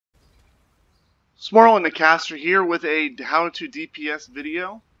Smorl and the Caster here with a how to DPS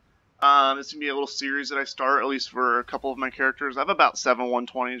video. It's gonna be a little series that I start, at least for a couple of my characters. I have about 7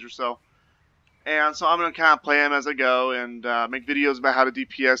 120s or so, and so I'm gonna kind of play them as I go and make videos about how to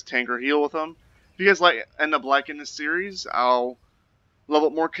DPS, tank, or heal with them. If you guys end up liking this series, I'll level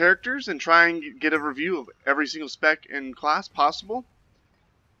up more characters and try and get a review of every single spec in class possible.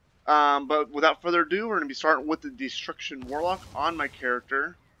 But without further ado, we're gonna be starting with the Destruction Warlock on my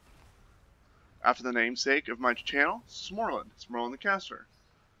character. After the namesake of my channel, Smorlin the Caster.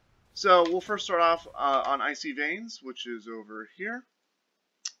 So we'll first start off on Icy Veins, which is over here.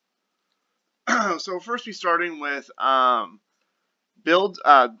 So we'll first be starting with builds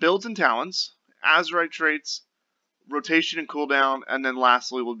and talents, Azurite traits, rotation and cooldown, and then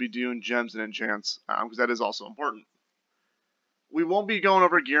lastly we'll be doing gems and enchants, because that is also important. We won't be going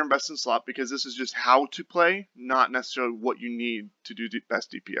over gear and best in slot because this is just how to play, not necessarily what you need to do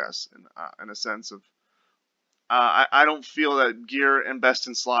best DPS in a sense of I don't feel that gear and best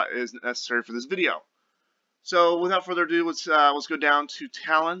in slot is necessary for this video. So without further ado, let's go down to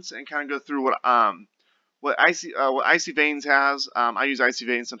talents and kind of go through what Icy Veins has. I use Icy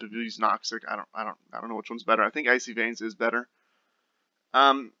Veins. Some people use Noxic. I don't know which one's better. I think Icy Veins is better.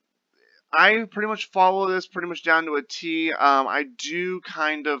 I pretty much follow this pretty much down to a T. I do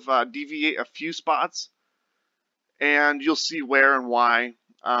kind of deviate a few spots, and you'll see where and why.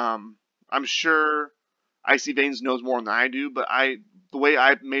 I'm sure Icy Veins knows more than I do, but the way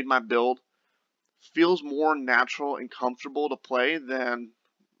I made my build feels more natural and comfortable to play than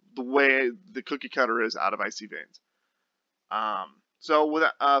the way the cookie cutter is out of Icy Veins. So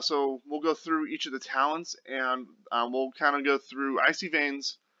we'll go through each of the talents, and we'll kind of go through Icy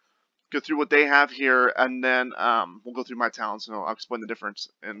Veins, go through what they have here, and then we'll go through my talents, and I'll explain the difference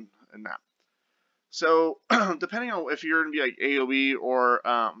in that. So depending on if you're going to be like AoE or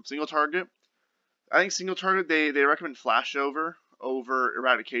single target, I think single target they recommend flashover over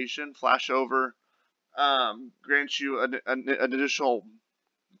eradication. Flashover grants you an additional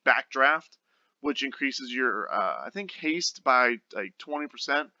backdraft, which increases your I think haste by like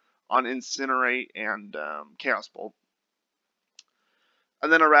 20% on incinerate and chaos bolt.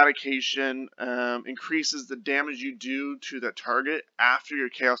 And then eradication increases the damage you do to the target after your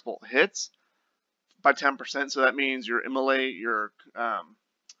chaos bolt hits by 10%. So that means your immolate, your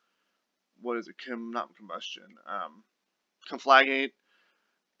what is it? Not combustion. Conflagate,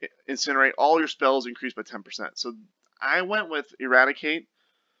 incinerate. All your spells increase by 10%. So I went with eradicate,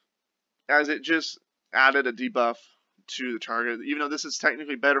 as it just added a debuff to the target. Even though this is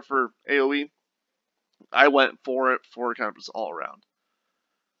technically better for AoE, I went for it for kind of just all around.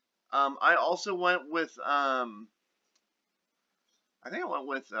 I also went with I think I went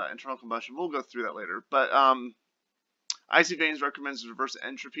with internal combustion. We'll go through that later. But Icy Veins recommends reverse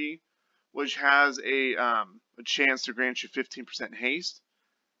entropy, which has a chance to grant you 15% haste,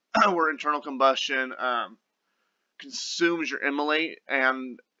 where internal combustion consumes your immolate,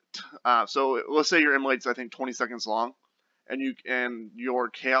 and so let's say your immolate's I think 20 seconds long, and your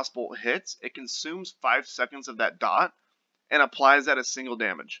chaos bolt hits, it consumes 5 seconds of that dot and applies that as single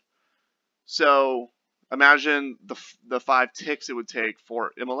damage. So imagine the 5 ticks it would take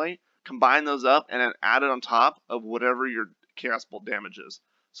for immolate, combine those up, and then add it on top of whatever your chaos bolt damage is.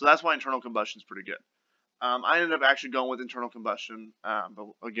 So that's why internal combustion is pretty good. I ended up actually going with internal combustion,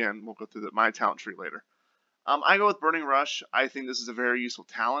 but again, we'll go through my talent tree later. I go with Burning Rush. I think this is a very useful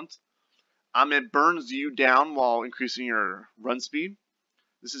talent. It burns you down while increasing your run speed.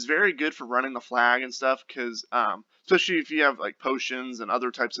 This is very good for running the flag and stuff, because especially if you have like potions and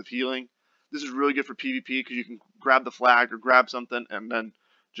other types of healing, this is really good for PvP because you can grab the flag or grab something and then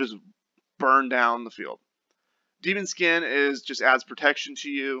just burn down the field. Demon Skin just adds protection to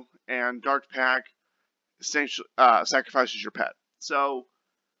you, and Dark Pack essentially sacrifices your pet. So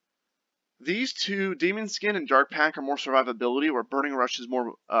these two, Demon Skin and Dark Pack, are more survivability, where Burning Rush is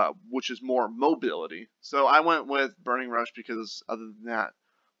more, which is more mobility. So I went with Burning Rush because other than that,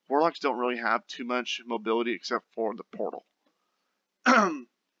 Warlocks don't really have too much mobility except for the portal.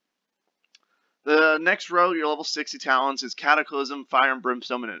 The next row, your level 60 talents, is Cataclysm, Fire and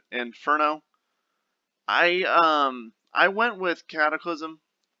Brimstone, and Inferno. I went with Cataclysm.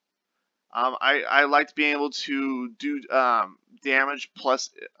 I liked being able to do damage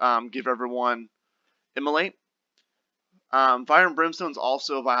plus give everyone immolate. Fire and Brimstone is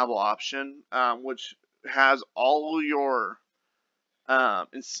also a viable option, which has all your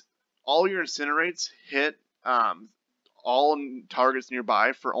incinerates hit all targets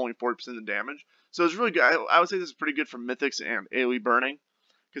nearby for only 40% of the damage. So it's really good. I would say this is pretty good for Mythics and AoE burning,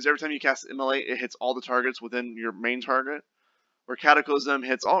 because every time you cast Immolate, it hits all the targets within your main target. where Cataclysm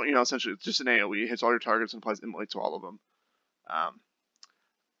hits all, essentially it's just an AoE, hits all your targets and applies Immolate to all of them.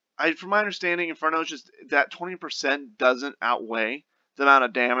 From my understanding, Inferno is just that 20% doesn't outweigh the amount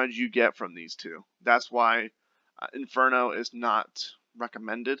of damage you get from these two. That's why Inferno is not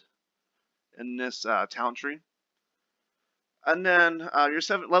recommended in this talent tree. And then your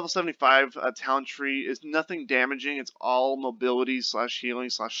level 75 talent tree is nothing damaging. It's all mobility / healing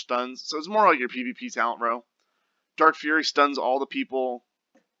 / stuns. So it's more like your PvP talent row. Dark Fury stuns all the people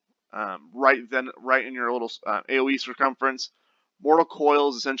right in your little AoE circumference. Mortal Coil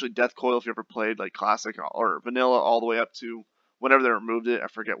is essentially Death Coil if you ever played like Classic or Vanilla all the way up to whenever they removed it. I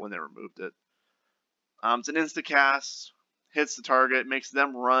forget when they removed it. It's an insta-cast, hits the target, makes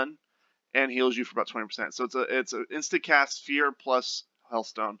them run, and heals you for about 20%. So it's an insta-cast Fear plus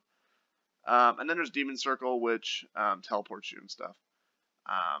Hellstone. And then there's Demon Circle, which teleports you and stuff.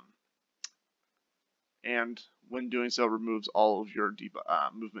 And when doing so, removes all of your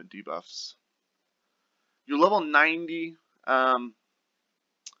movement debuffs. Your level 90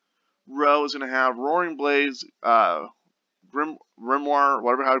 row is going to have Roaring Blaze, Grimoire,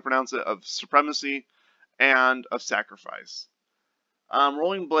 whatever how you pronounce it, of Supremacy, and of Sacrifice.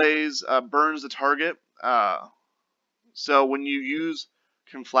 Rolling Blaze burns the target, so when you use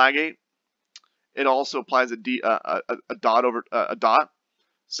Conflagate, it also applies a dot.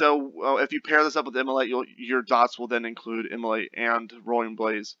 So if you pair this up with Immolate, your dots will then include Immolate and Rolling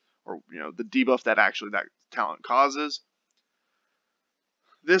Blaze, or the debuff that actually that talent causes.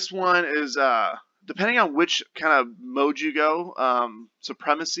 This one is depending on which kind of mode you go.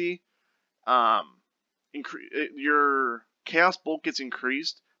 Supremacy, your Chaos Bolt gets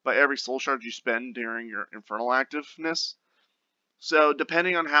increased by every soul shard you spend during your Infernal activeness. So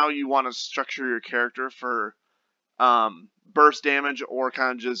depending on how you want to structure your character for burst damage or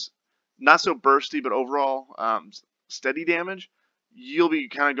kind of just not so bursty but overall steady damage, you'll be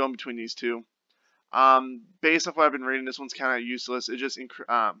kind of going between these two. Based off what I've been reading, this one's kind of useless. It just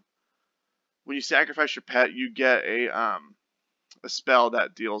when you sacrifice your pet, you get a spell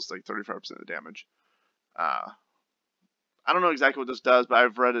that deals like 35% of the damage. I don't know exactly what this does, but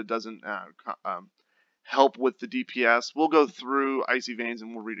I've read it doesn't help with the DPS. We'll go through Icy Veins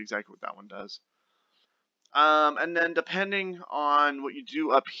and we'll read exactly what that one does. And then depending on what you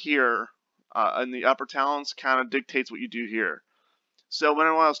do up here in the upper talents kind of dictates what you do here. So when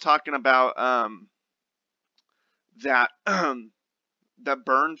I was talking about that that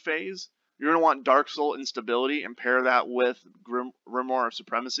burn phase, you're going to want Dark Soul Instability and pair that with Grimoire of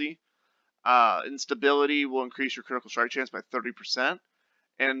Supremacy. Instability will increase your critical strike chance by 30%.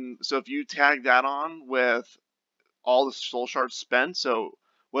 And so if you tag that on with all the soul shards spent, so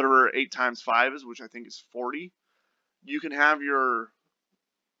whatever 8 times 5 is, which I think is 40, you can have your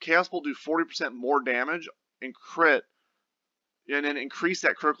Chaos Bolt do 40% more damage and crit, and then increase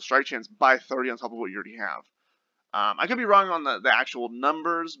that critical strike chance by 30 on top of what you already have. I could be wrong on the actual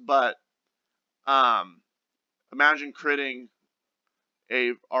numbers, but imagine critting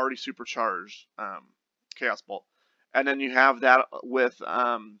a already supercharged Chaos Bolt, and then you have that with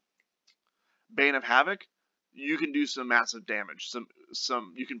Bane of Havoc. You can do some massive damage.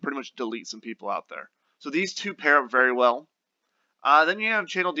 You can pretty much delete some people out there. So these two pair up very well. Then you have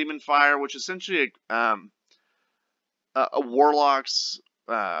Channel Demon Fire, which is essentially a Warlock's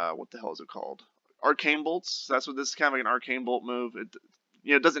what the hell is it called? Arcane Bolts. That's what this is, kind of like an Arcane Bolt move.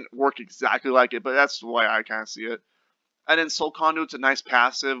 It doesn't work exactly like it, but that's the way I kind of see it. And then Soul Conduit's a nice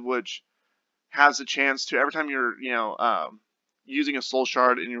passive, which has a chance to, every time you're using a Soul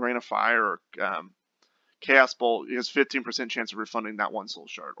Shard in your Rain of Fire or Chaos Bolt, it has 15% chance of refunding that one Soul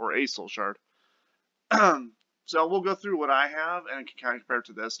Shard or a Soul Shard. So we'll go through what I have and kind of compare it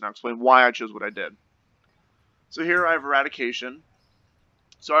to this, and I'll explain why I chose what I did. So here I have Eradication.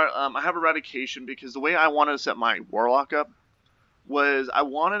 So I have Eradication because the way I wanted to set my Warlock up was I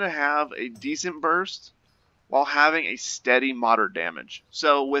wanted to have a decent burst while having a steady moderate damage.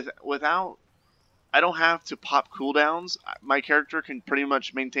 So without, I don't have to pop cooldowns. My character can pretty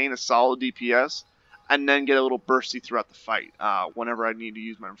much maintain a solid DPS and then get a little bursty throughout the fight whenever I need to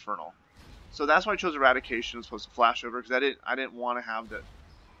use my Infernal. So that's why I chose Eradication as opposed to Flashover, because I didn't want to have the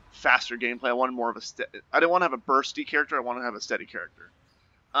faster gameplay. I wanted more of I didn't want to have a bursty character. I wanted to have a steady character.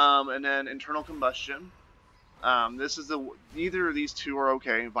 And then Internal Combustion. This is neither of these two are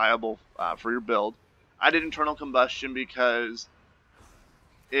okay, viable for your build. I did Internal Combustion because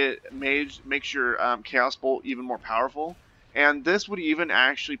it makes your Chaos Bolt even more powerful, and this would even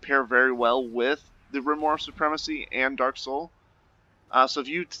actually pair very well with the Grimoire of Supremacy and Dark Soul. So if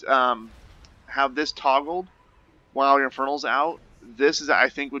you have this toggled while your Infernal's out, this is, I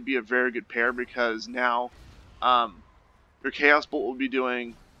think, would be a very good pair, because now Your Chaos Bolt will be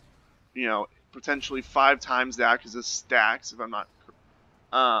doing, potentially 5 times that because this stacks, if I'm not,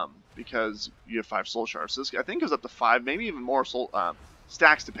 because you have 5 soul shards. So this, I think, goes up to 5, maybe even more soul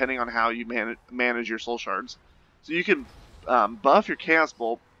stacks depending on how you manage your soul shards. So you can buff your Chaos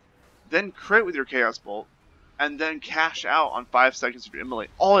Bolt, then crit with your Chaos Bolt, and then cash out on 5 seconds of your Immolate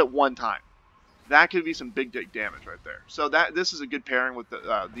all at one time. That could be some big dick damage right there. So this is a good pairing with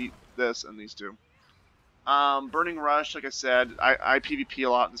this and these two. Burning Rush, like I said, I PvP a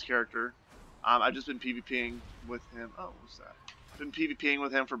lot in this character. I've just been PvPing with him. Oh, what's that? Been PvPing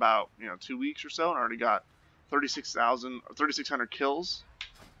with him for about 2 weeks or so, and already got 3,600 kills.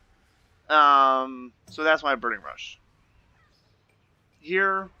 So that's why Burning Rush.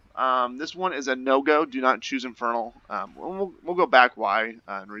 Here, this one is a no-go. Do not choose Infernal. We'll go back why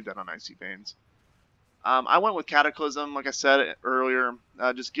and read that on Icy Veins. I went with Cataclysm, like I said earlier.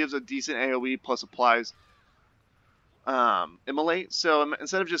 Just gives a decent AoE plus applies Immolate. So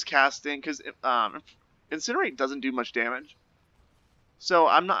instead of just casting, because Incinerate doesn't do much damage, so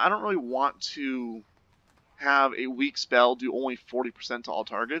I don't really want to have a weak spell do only 40% to all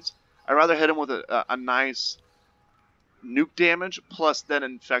targets. I'd rather hit him with a nice nuke damage plus then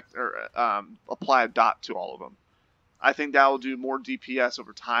infect or apply a dot to all of them. I think that will do more DPS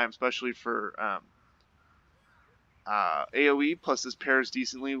over time, especially for AoE, plus this pairs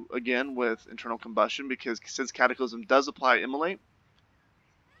decently again with internal combustion, because since Cataclysm does apply Immolate,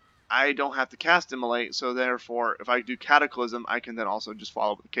 I don't have to cast Immolate, so therefore if I do Cataclysm, I can then also just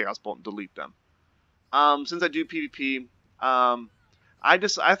follow with the Chaos Bolt and delete them. Since I do PvP,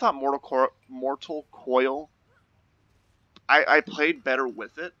 I thought Mortal Coil, I played better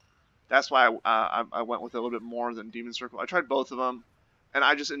with it. That's why I went with it a little bit more than Demon Circle. I tried both of them, and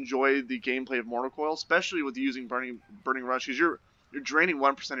I just enjoyed the gameplay of Mortal Coil, especially with using Burning Rush, because you're draining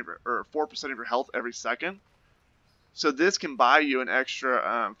 1% of your, or 4% of your health every second. So this can buy you an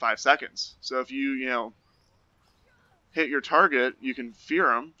extra 5 seconds. So if you hit your target, you can fear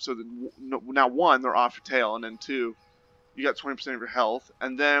them. So that now 1, they're off your tail, and then 2, you got 20% of your health.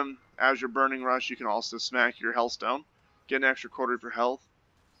 And then as you're Burning Rush, you can also smack your Hellstone, get an extra quarter of your health.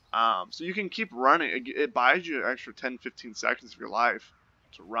 So you can keep running. It buys you an extra 10-15 seconds of your life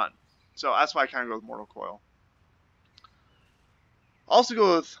to run. So that's why I kind of go with Mortal Coil. Also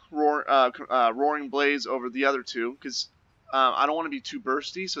go with Roaring Blaze over the other two, because I don't want to be too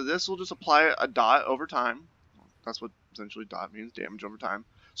bursty. So this will just apply a dot over time. That's what essentially dot means, damage over time.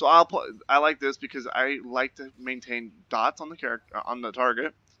 So I like this because I like to maintain dots on the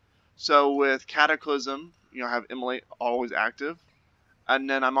target. So with Cataclysm, I have Immolate always active. And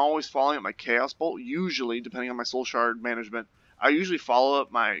then I'm always following up my Chaos Bolt, usually, depending on my Soul Shard management. I usually follow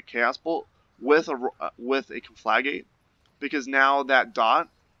up my Chaos Bolt with a Conflagate, because now that dot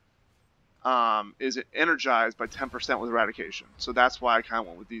is energized by 10% with Eradication. So that's why I kind of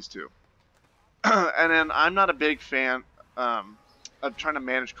went with these two. And then I'm not a big fan of trying to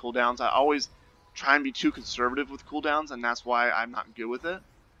manage cooldowns. I always try and be too conservative with cooldowns, and that's why I'm not good with it.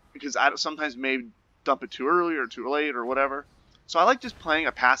 Because I sometimes may dump it too early or too late or whatever. So I like just playing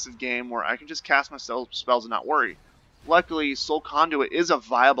a passive game where I can just cast my spells and not worry. Luckily, Soul Conduit is a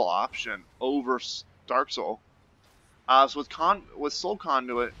viable option over Dark Soul. So with Soul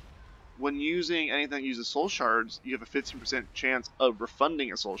Conduit, when using anything that uses Soul Shards, you have a 15% chance of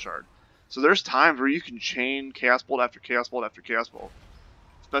refunding a Soul Shard. So there's times where you can chain Chaos Bolt after Chaos Bolt after Chaos Bolt,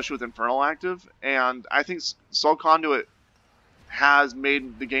 especially with Infernal active. And I think Soul Conduit has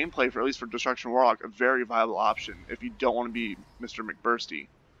made the gameplay, for at least for Destruction Warlock, a very viable option if you don't want to be Mr. McBursty.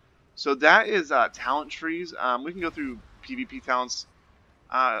 So that is talent trees. We can go through PvP talents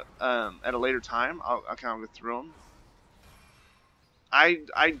at a later time. I'll kind of go through them.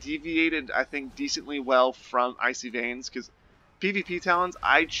 I deviated, I think, decently well from Icy Veins, because PvP talents,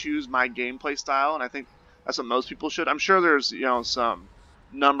 I choose my gameplay style, and I think that's what most people should. I'm sure there's some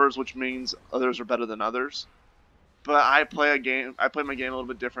numbers, which means others are better than others. But I play my game a little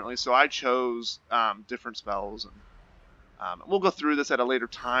bit differently, so I chose different spells. And we'll go through this at a later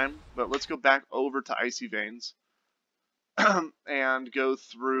time, but let's go back over to Icy Veins and go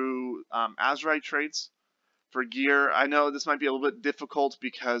through Azurite traits for gear. I know this might be a little bit difficult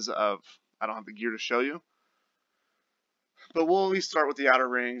because I don't have the gear to show you, but we'll at least start with the outer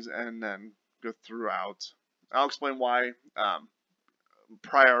rings and then go throughout. I'll explain why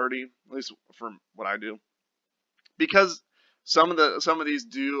priority, at least for what I do. Because some of these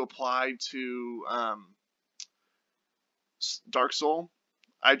do apply to Dark Soul,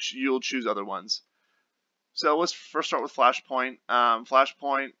 you'll choose other ones. So let's first start with Flashpoint.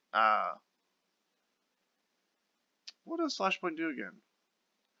 Flashpoint. What does Flashpoint do again?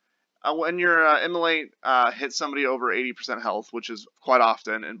 When your Immolate hits somebody over 80% health, which is quite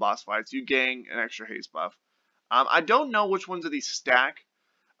often in boss fights, you gain an extra haste buff. I don't know which ones of these stack.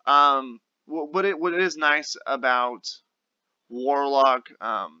 What it is nice about Warlock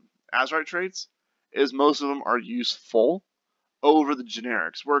Azurite traits is most of them are useful over the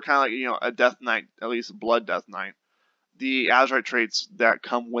generics. We're kind of like, you know, a Death Knight, at least a Blood Death Knight. The Azurite traits that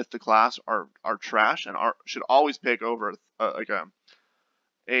come with the class are trash and should always pick over like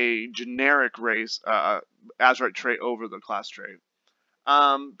a generic race Azurite trait over the class trait.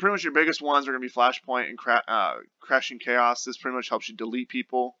 Pretty much your biggest ones are going to be Flashpoint and Crashing Chaos. This pretty much helps you delete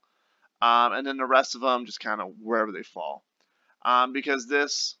people. And then the rest of them just kind of wherever they fall. Because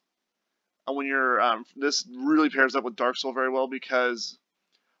this, when you're, this really pairs up with Dark Soul very well, because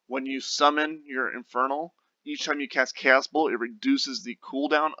when you summon your Infernal, each time you cast Chaos Bolt, it reduces the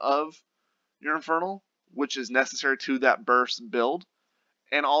cooldown of your Infernal, which is necessary to that burst build,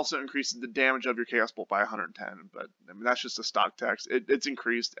 and also increases the damage of your Chaos Bolt by 110. But I mean, that's just a stock text. It's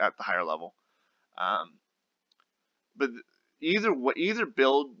increased at the higher level. But either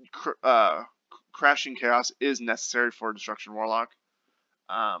build, Crashing Chaos is necessary for Destruction Warlock.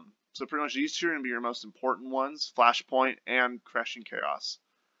 So pretty much these two are going to be your most important ones, Flashpoint and Crashing Chaos.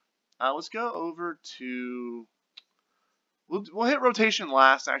 Let's go over to... We'll hit rotation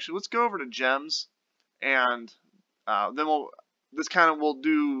last, actually. Let's go over to gems, and then we'll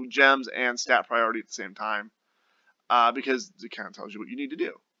do gems and stat priority at the same time, because it kind of tells you what you need to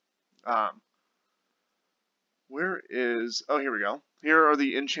do. Oh, here we go. Here are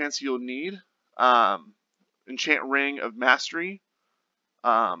the enchants you'll need. Enchant Ring of Mastery.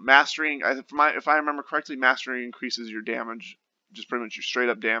 Mastering, if I remember correctly, Mastering increases your damage, just pretty much your straight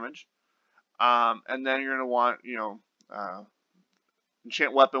up damage. And then you're going to want, you know,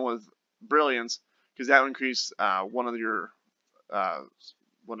 Enchant Weapon with Brilliance, because that will increase one of your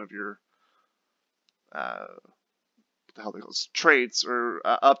what the hell they call it, traits, or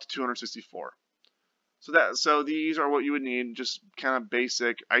up to 264. So these are what you would need, just kind of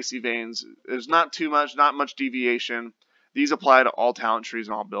basic Icy Veins. There's not much deviation. These apply to all talent trees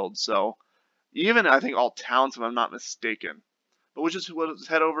and all builds, so even I think all talents, if I'm not mistaken. But let's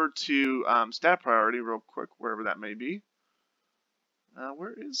head over to stat priority real quick, wherever that may be.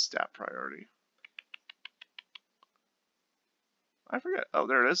 Where is stat priority? I forget. Oh,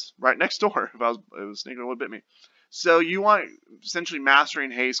 there it is, right next door. It was sneaking, it would bit me. So you want essentially Mastery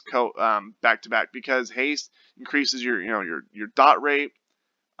and Haste back to back, because Haste increases your dot rate,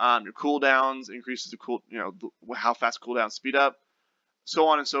 your cooldowns, increases the how fast cooldowns speed up, so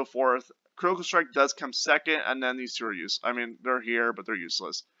on and so forth. Critical Strike does come second, and then these two are useless. I mean, they're here, but they're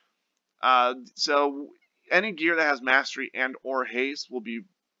useless. So any gear that has Mastery and or Haste will be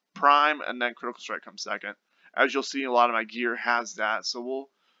prime, and then Critical Strike comes second. As you'll see, a lot of my gear has that. So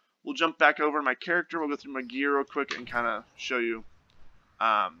we'll jump back over to my character. We'll go through my gear real quick and kind of show you,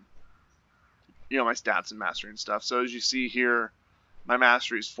 my stats and Mastery and stuff. So as you see here, my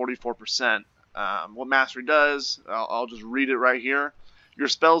Mastery is 44%. What Mastery does, I'll just read it right here. Your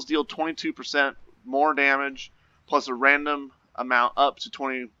spells deal 22% more damage, plus a random amount up to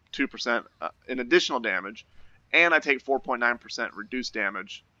 22% in additional damage, and I take 4.9% reduced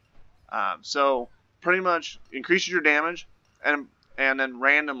damage. So pretty much increases your damage, and then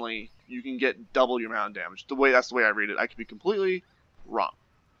randomly you can get double your amount of damage. That's the way I read it. I could be completely wrong.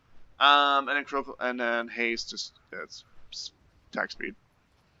 And then Haste, it's attack speed.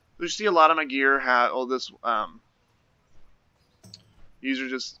 So you see a lot of my gear these are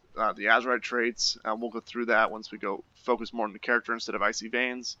just the Azurite traits. We'll go through that once we go focus more on the character instead of Icy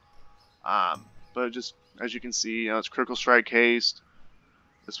Veins. But just as you can see, it's Critical Strike, Haste.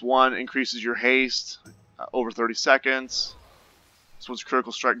 This one increases your haste over 30 seconds. This one's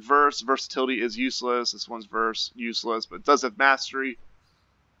Critical Strike Verse. Versatility is useless. This one's Verse, useless, but it does have Mastery.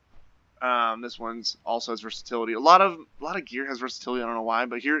 This one's also has versatility. A lot of gear has versatility. I don't know why,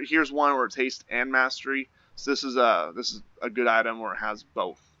 but here's one where it's haste and mastery. So this is a good item where it has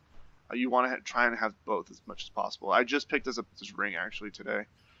both. You want to try and have both as much as possible. I just picked this ring actually today,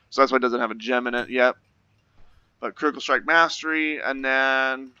 so that's why it doesn't have a gem in it yet. But Critical Strike Mastery, and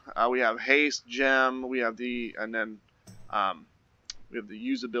then we have Haste Gem. We have the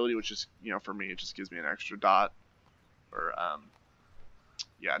usability, which is, for me, it just gives me an extra dot, or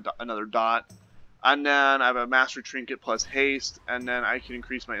another dot. And then I have a Mastery Trinket plus Haste, and then I can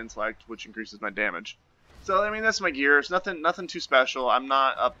increase my Intellect, which increases my damage. So I mean, that's my gear. It's nothing too special. I'm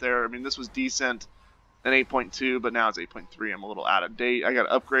not up there. I mean, this was decent in 8.2, but now it's 8.3. I'm a little out of date. I got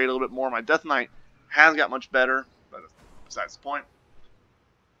to upgrade a little bit more. My Death Knight has got much better, but besides the point.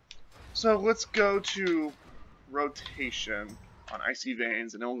 So let's go to rotation. on Icy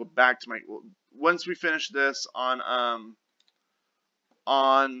Veins, and then we'll go back to once we finish this on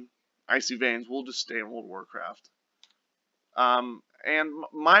Icy Veins, we'll just stay in World of Warcraft. And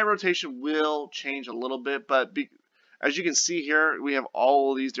my rotation will change a little bit, but as you can see here, we have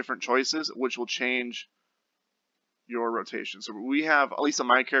all these different choices, which will change your rotation. So we have, at least on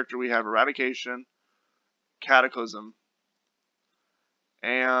my character, we have Eradication, Cataclysm,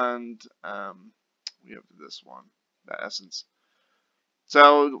 and we have this one, the Essence.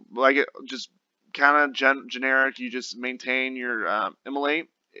 So, like, just kind of generic, you just maintain your Immolate.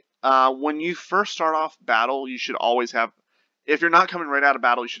 When you first start off battle, you should always have, if you're not coming right out of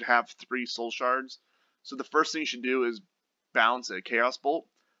battle, you should have 3 soul shards. So the first thing you should do is bounce a Chaos Bolt.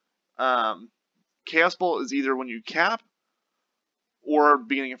 Chaos Bolt is either when you cap or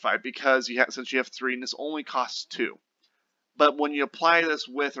beginning a fight, because since you have 3, and this only costs 2. But when you apply this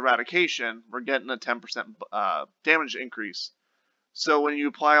with Eradication, we're getting a 10% damage increase. So when you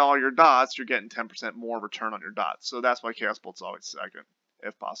apply all your dots, you're getting 10% more return on your dots. So that's why Chaos Bolt's always second,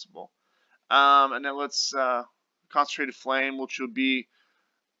 if possible. And then let's Concentrated Flame, which would be,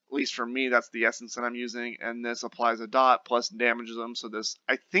 at least for me, that's the essence that I'm using, and this applies a dot plus damages them. So this,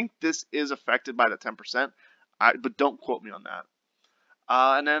 I think this is affected by the 10%, but don't quote me on that.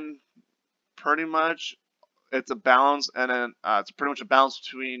 And then pretty much it's a balance, and then it's pretty much a balance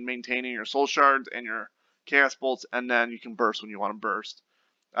between maintaining your soul shards and your Chaos Bolts, and then you can burst when you want to burst.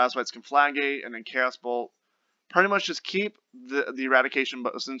 That's why it's Conflagate and then Chaos Bolt. Pretty much just keep the Eradication,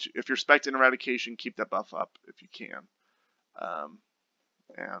 but since if you're specting Eradication, keep that buff up if you can.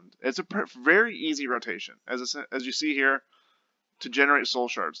 And it's a very easy rotation, as you see here, to generate soul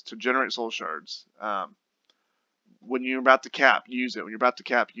shards. When you're about to cap, use it. When you're about to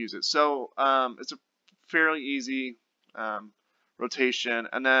cap, use it. So it's a fairly easy rotation.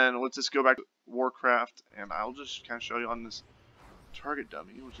 And then let's just go back to Warcraft, and I'll just kind of show you on this target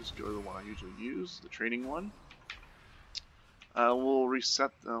dummy. We'll just go to the one I usually use, the training one. We'll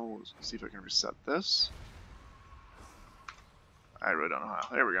reset. We'll see if I can reset this. I really don't know how.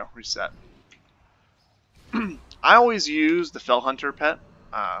 There we go. Reset. I always use the Fell Hunter pet.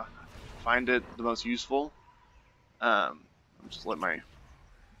 Find it the most useful. Just let my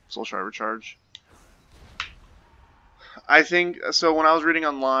soul shard recharge. I think so. When I was reading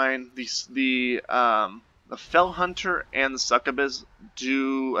online, the Fell Hunter and the Succubus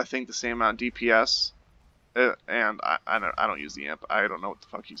do, I think, the same amount of DPS. And I don't use the imp. I don't know what the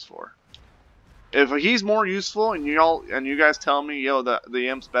fuck he's for. If he's more useful, and you guys tell me, yo, the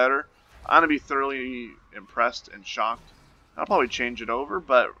imp's better, I'm gonna be thoroughly impressed and shocked. I'll probably change it over,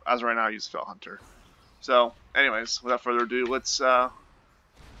 but as of right now, I use Fell Hunter. So, anyways, without further ado, let's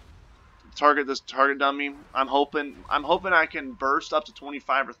target this target dummy. I'm hoping I can burst up to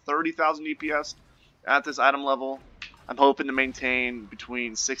 25 or 30,000 DPS at this item level. I'm hoping to maintain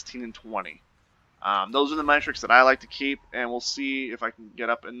between 16 and 20. Those are the metrics that I like to keep, and we'll see if I can get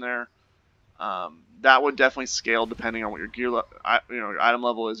up in there. That would definitely scale depending on what your gear, your item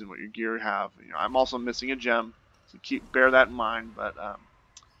level is and what your gear have. I'm also missing a gem, so bear that in mind. But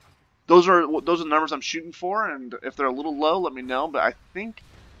those are the numbers I'm shooting for, and if they're a little low, let me know. But I think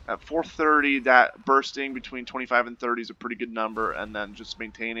at 430, that bursting between 25 and 30 is a pretty good number, and then just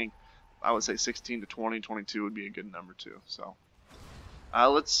maintaining, I would say 16 to 20, 22 would be a good number too. So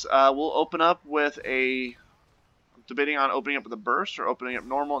we'll open up with a. Debating on opening up with a burst or opening up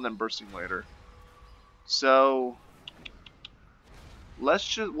normal and then bursting later. So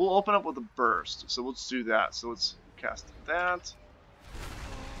we'll open up with a burst. So let's do that. So let's cast that,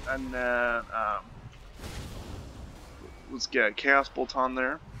 and then let's get a Chaos Bolt on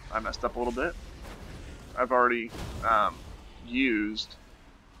there. I messed up a little bit. I've already used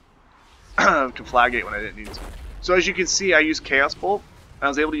Conflagate when I didn't need to. So as you can see, I used Chaos Bolt. I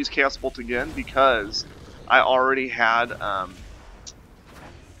was able to use Chaos Bolt again because I already had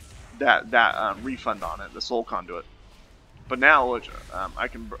that refund on it, the Soul Conduit. But now, I'm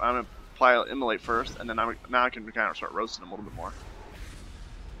gonna apply Immolate first, and then now I can kind of start roasting them a little bit more.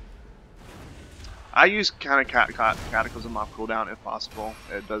 I use kind of Cataclysm off cooldown if possible.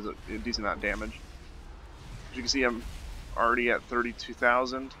 It does a decent amount of damage. As you can see, I'm already at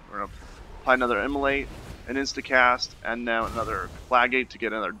 32,000. We're gonna apply another Immolate, an Instacast, and now another Flagate to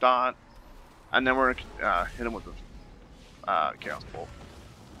get another dot. And then we're gonna hit him with the Chaos Bolt.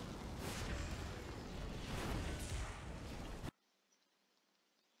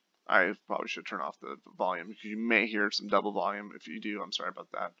 I probably should turn off the volume because you may hear some double volume. If you do, I'm sorry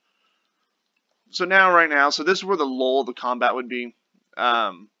about that. So now, right now, so this is where the lull of the combat would be.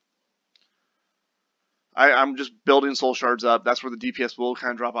 I'm just building soul shards up. That's where the DPS will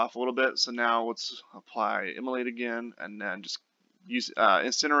kind of drop off a little bit. So now let's apply Immolate again, and then just use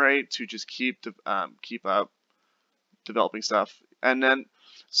Incinerate to just keep up developing stuff. And then,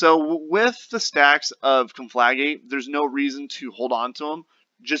 so with the stacks of Conflagate, there's no reason to hold on to them.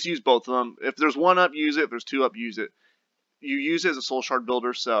 Just use both of them. If there's one up, use it. If there's two up, use it. You use it as a soul shard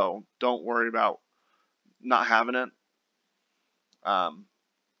builder, so don't worry about not having it.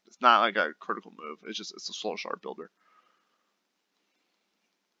 It's not like a critical move. It's a soul shard builder.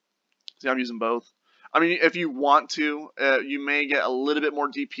 See, I'm using both. I mean, if you want to, you may get a little bit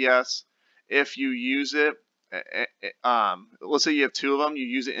more DPS if you use it. Let's say you have two of them, you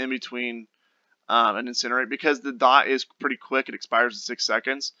use it in between and Incinerate, because the dot is pretty quick. It expires in 6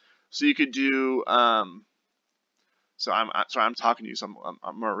 seconds, so you could do. So I'm talking to you, so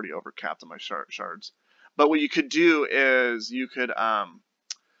I'm already overcapped on my shards. But what you could do is you could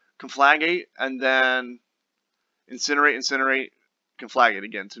Conflagate and then Incinerate, Conflagate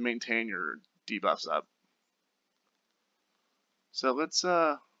again to maintain your debuffs up. So let's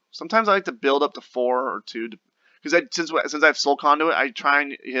sometimes I like to build up to 4 or 2 because since I have Soul Conduit, I try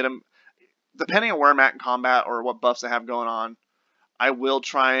and hit them depending on where I'm at in combat or what buffs I have going on. I will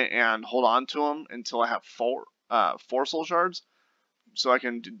try and hold on to them until I have 4 soul shards, so I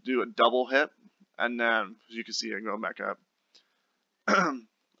can do a double hit, and then as you can see, I go back up.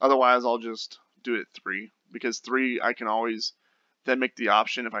 Otherwise, I'll just do it at 3, because 3 I can always then make the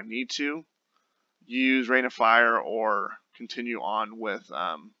option if I need to use Rain of Fire or continue on with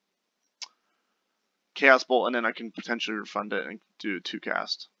Chaos Bolt, and then I can potentially refund it and do 2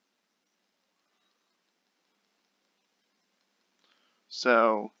 cast.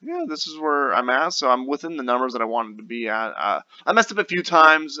 So yeah, this is where I'm at. So I'm within the numbers that I wanted to be at. I messed up a few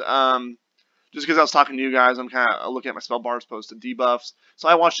times just because I was talking to you guys. I'm kind of looking at my spell bar as opposed to debuffs. So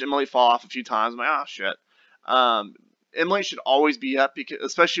I watched Immolate fall off a few times. I'm like, oh shit. Immolate should always be up, because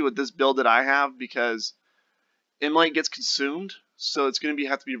especially with this build that I have, because Immolate gets consumed, so it's going to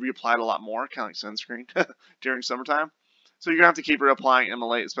have to be reapplied a lot more, kind of like sunscreen during summertime. So you're going to have to keep reapplying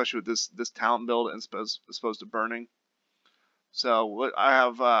Immolate, especially with this talent build and opposed to burning. So what I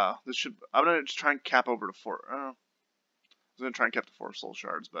have, I'm gonna just try and cap over to 4. I was gonna try and cap to 4 soul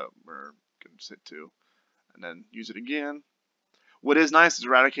shards, but we're gonna sit 2, and then use it again. What is nice is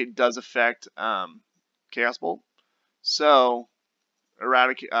Eradicate does affect Chaos Bolt. So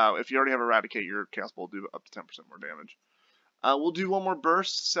Eradicate, if you already have Eradicate, your Chaos Bolt will do up to 10% more damage. We'll do one more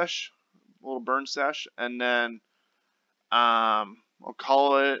burst sesh, a little burn sesh, and then I'll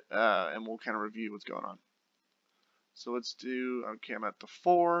call it, and we'll kind of review what's going on. So let's do, okay, I'm at the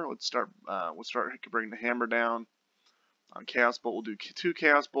 4. Let's start bringing the hammer down. On Chaos Bolt, we'll do 2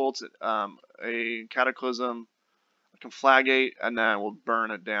 Chaos Bolts, a Cataclysm, a Conflagate, and then we'll burn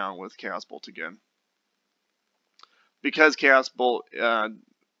it down with Chaos Bolt again. Because Chaos Bolt,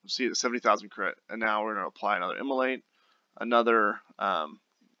 see the 70,000 crit, and now we're going to apply another Immolate, another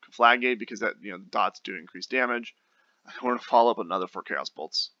Conflagate, because that, the dots do increase damage. We're going to follow up with another 4 Chaos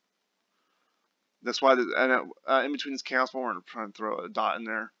Bolts. That's why, in between this Chaos Bolt, we're going to try and throw a dot in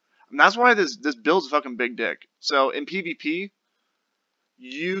there. And that's why this build's a fucking big dick. So in PvP,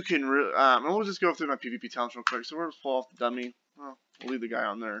 you can, and we'll just go through my PvP talents real quick. So we're going to pull off the dummy. Well, we'll leave the guy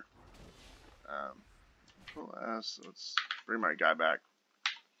on there. Control S, let's bring my guy back.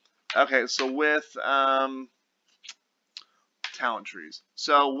 Okay, so with talent trees.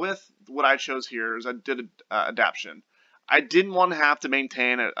 So with what I chose here is I did adaption. I didn't want to have to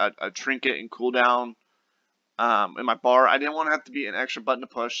maintain a trinket and cooldown in my bar. I didn't want to have to be an extra button to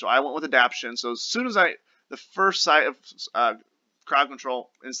push, so I went with adaption. So as soon as the first sight of crowd control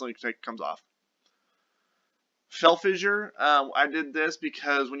instantly comes off. Fell Fissure, I did this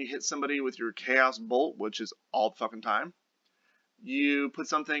because when you hit somebody with your Chaos Bolt, which is all the fucking time, you put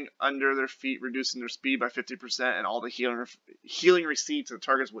something under their feet, reducing their speed by 50%, and all the healing receipts of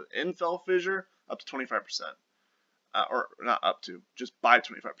targets within Fell Fissure up to 25%. Or not up to, just by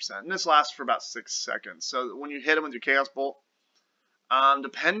 25%. And this lasts for about 6 seconds. So when you hit them with your Chaos Bolt,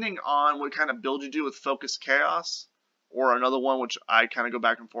 depending on what kind of build you do with Focus Chaos, or another one which I kind of go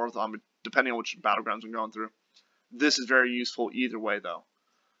back and forth on, depending on which battlegrounds I'm going through, this is very useful either way, though.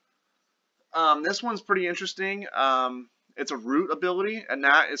 This one's pretty interesting. It's a root ability, and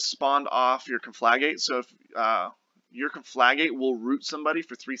that is spawned off your Conflagate. So if your Conflagate will root somebody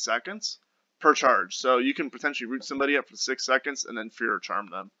for 3 seconds per charge. So you can potentially root somebody up for 6 seconds and then Fear or Charm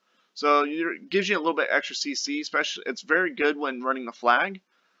them. So it gives you a little bit extra CC, especially it's very good when running the flag,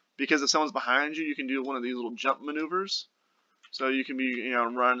 because if someone's behind you, you can do one of these little jump maneuvers. So you can be,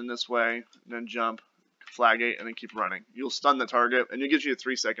 running this way, and then jump, Flagate, and then keep running. You'll stun the target, and it gives you a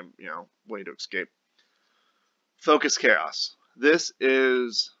 3-second, way to escape. Focus Chaos. This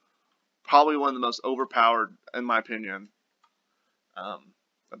is probably one of the most overpowered, in my opinion,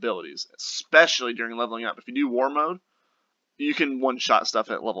 abilities, especially during leveling up. If you do war mode, you can one-shot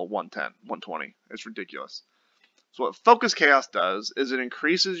stuff at level 110, 120. It's ridiculous. So what Focus Chaos does is it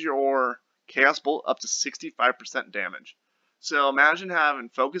increases your Chaos Bolt up to 65% damage. So imagine having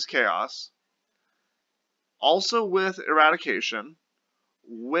Focus Chaos, also with Eradication,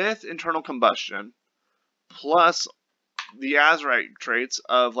 with Internal Combustion, plus the Azurite traits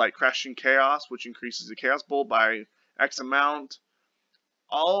of like Crashing Chaos, which increases the Chaos Bolt by X amount.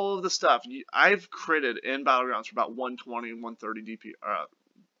 All of the stuff. I've critted in Battlegrounds for about 120 and 130 DP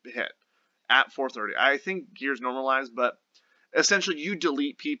hit at 430. I think gear's normalized, but essentially you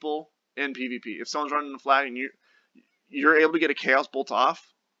delete people in PvP. If someone's running the flag and you're able to get a Chaos Bolt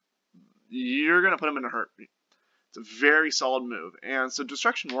off, you're going to put them in a hurt. It's a very solid move. And so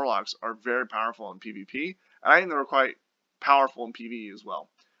Destruction Warlocks are very powerful in PvP. And I think they're quite powerful in PvE as well.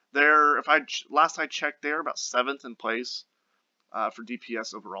 Last I checked, they're about 7th in place for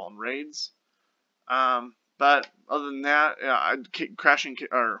DPS overall in raids. But other than that,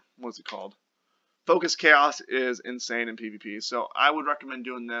 what's it called? Focus Chaos is insane in PvP. So I would recommend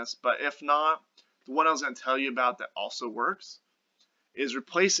doing this. But if not, the one I was going to tell you about that also works is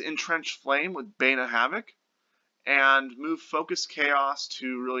replace Entrenched Flame with Bane of Havoc and move Focus Chaos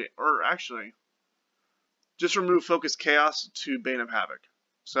to just remove Focus Chaos to Bane of Havoc.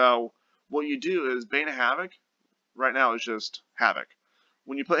 So what you do is Bane of Havoc right now is just Havoc.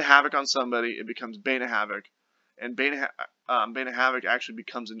 When you put Havoc on somebody, it becomes Bane of Havoc, and Bane of Havoc actually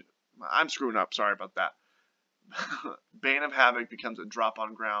becomes I'm screwing up. Sorry about that. Bane of Havoc becomes a drop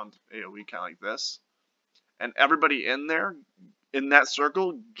on ground AoE kind of like this, and everybody in there in that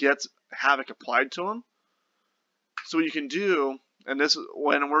circle gets Havoc applied to them. So what you can do, and this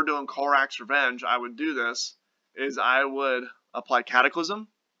when we're doing Korak's Revenge, I would do this, is I would apply Cataclysm,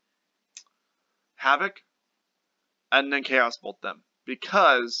 Havoc, and then Chaos Bolt them.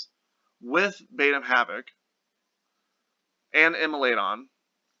 Because with Bane of Havoc and Immolate on,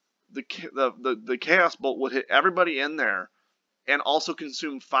 the Chaos Bolt would hit everybody in there and also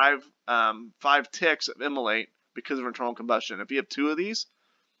consume 5 ticks of Immolate because of Internal Combustion. If you have 2 of these,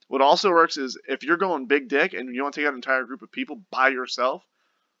 what also works is if you're going big dick and you want to take out an entire group of people by yourself,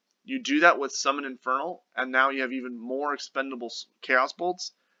 you do that with Summon Infernal, and now you have even more expendable Chaos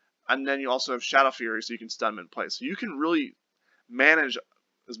Bolts, and then you also have Shadow Fury, so you can stun them in place. So you can really manage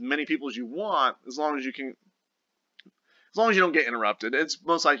as many people as you want, as long as you don't get interrupted. It's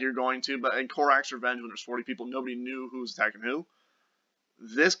most likely you're going to, but in Korak's Revenge, when there's 40 people, nobody knew who was attacking who.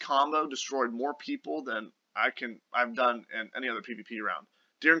 This combo destroyed more people than I've done in any other PvP round.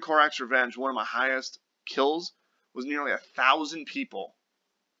 During Korak's Revenge, one of my highest kills was nearly 1,000 people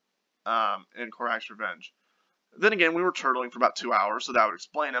in Korak's Revenge. Then again, we were turtling for about 2 hours, so that would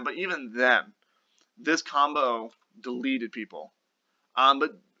explain it. But even then, this combo deleted people.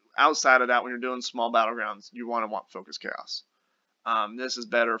 But outside of that, when you're doing small battlegrounds, you want Focus Chaos. This is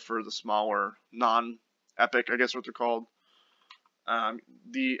better for the smaller, non-epic, I guess what they're called.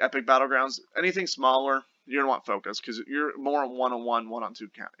 The epic battlegrounds, anything smaller, you're going to want Focus because you're more one-on-one, one-on-two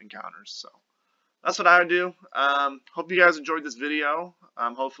encounters. So that's what I would do. Hope you guys enjoyed this video.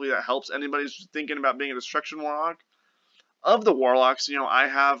 Hopefully that helps anybody who's thinking about being a Destruction Warlock. Of the Warlocks,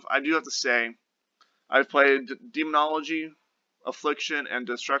 I do have to say, I've played Demonology, Affliction, and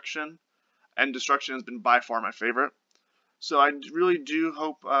Destruction has been by far my favorite. So I really do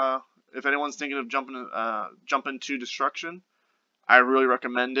hope if anyone's thinking of jumping to Destruction, I really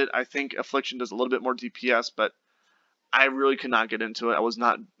recommend it. I think Affliction does a little bit more DPS, but I really could not get into it. I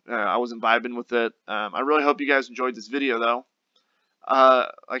wasn't vibing with it. I really hope you guys enjoyed this video, though.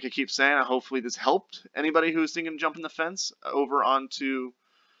 Like I keep saying, hopefully this helped anybody who's thinking of jumping the fence over onto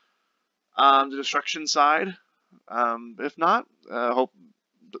the Destruction side. If not, hope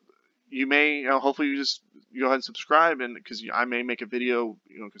you may. Hopefully you just go ahead and subscribe, and because I may make a video,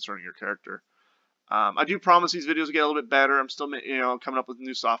 concerning your character. I do promise these videos will get a little bit better. I'm still, coming up with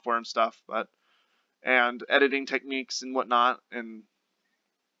new software and stuff, and editing techniques and whatnot, and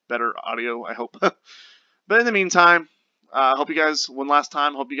better audio, I hope. But in the meantime, hope you guys, one last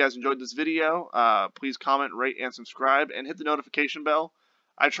time, hope you guys enjoyed this video. Please comment, rate, and subscribe, and hit the notification bell.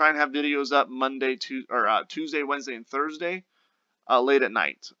 I try and have videos up Tuesday, Wednesday, and Thursday, late at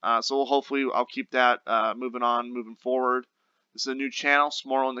night. So hopefully I'll keep that moving forward. This is a new channel,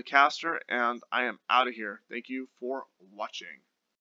 Smorl and the Caster, and I am out of here. Thank you for watching.